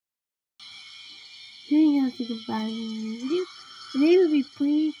Today I'm think about it in this video. Today we'll be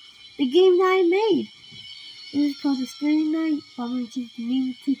playing the game that I made. This is called the Scary Night. I'm going to change the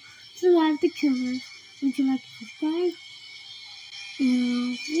name to Survive the Killers. Would you like to subscribe?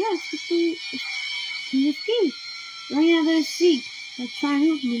 And yeah, let's play this game. Right now there's Seek. Let's try and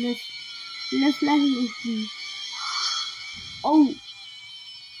move me. Let's let him move me. Oh!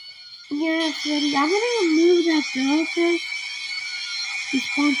 Yes, ready. I'm gonna remove that girl because she's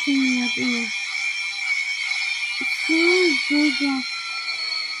sponsoring that girl. It's so good that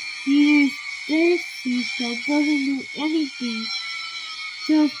use this seat that doesn't do anything.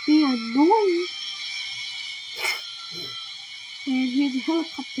 Just be annoying. And here's a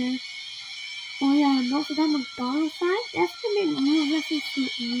helicopter. Oh yeah, and also that McDonald's sign, that's gonna be a new reference to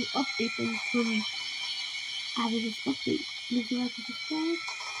a new update that is coming. After this update. Would you like to subscribe?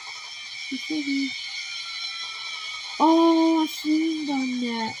 Oh, I shouldn't have done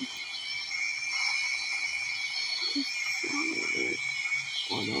that.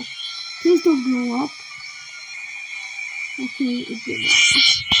 Oh no. Please don't blow up. Okay, it did not.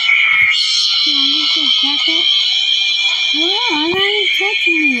 So I'm gonna go back up. Well, I'm not even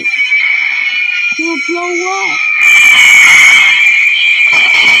touching it. It'll blow up.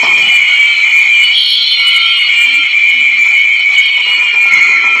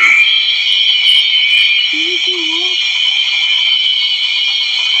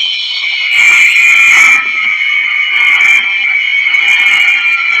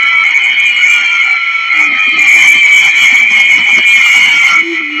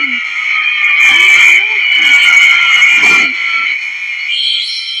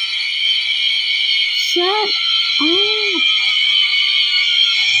 Shut up!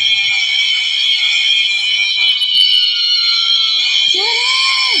 Shut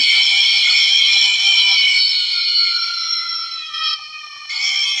up!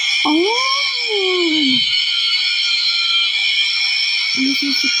 Oh! This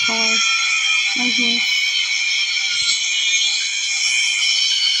is the car, I guess.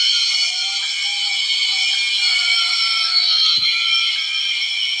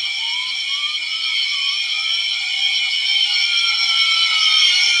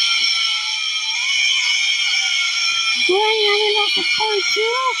 Boy, I lost the car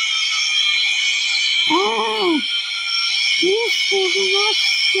too! Oh! This fool will not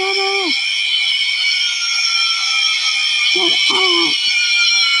shut up! Shut up!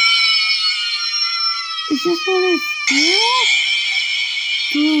 Is this for this girl?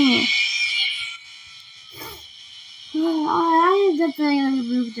 Yeah. Oh, I am definitely gonna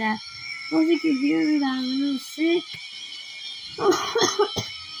remove that. Once you can hear me, I'm a little sick.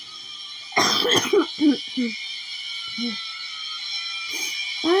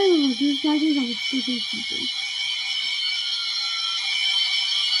 I don't know, this guy thinks I'm stupid people.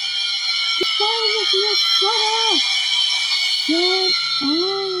 This guy is just shut up! Shut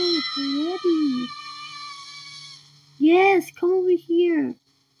up already! Yes, come over here.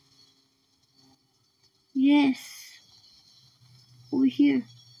 Yes. Over here.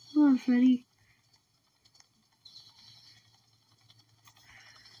 Come on, Freddy.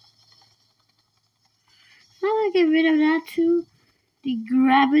 I'm gonna get rid of that too. The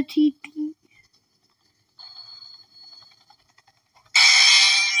gravity thing.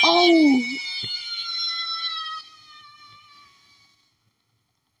 Oh!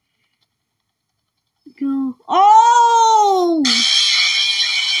 Go. Oh!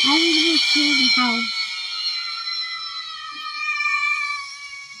 I was gonna kill the house.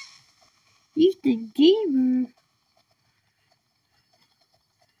 Ethan Gamer.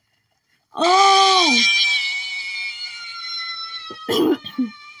 Oh!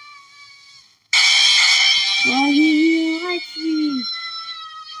 Why he likes me?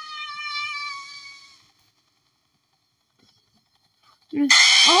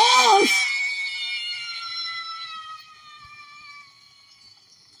 Oh!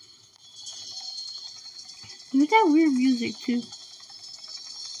 There's that weird music too.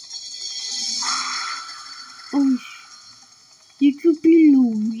 Oh, you could be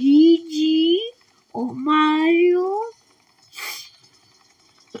Luigi or Mario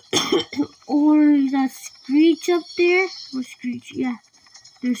or that Screech up there. Or Screech, yeah,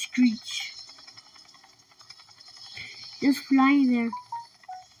 there's Screech. Just flying there.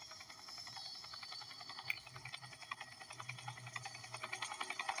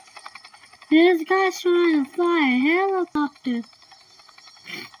 This guy's trying to fly a helicopter.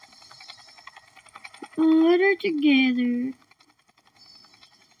 Order together.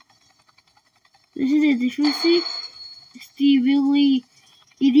 This is it. Did you see? It's the really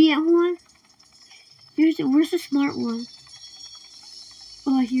idiot one. Where's the smart one?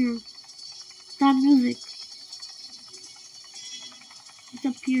 Oh, I hear him. That music. It's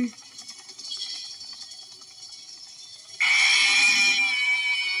up here.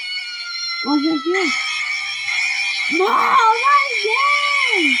 What's up here? No, not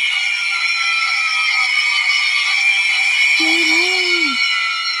again!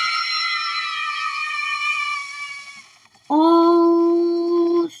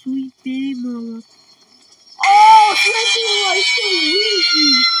 Oh, sweet baby mama. Oh, sweet baby, so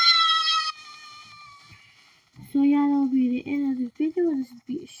easy. So yeah, that'll be the end of this video. This will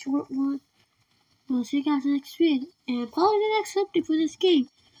be a short one. I'll see you guys next week. And follow the next update for this game.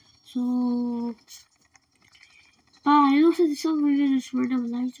 So, bye. And also, some videos random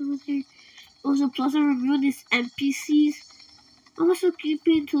lights over there. Also, plus I'm reviewing this NPCs. I'm also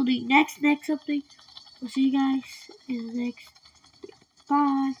keeping until the next update. I'll see you guys in the next.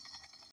 Bye.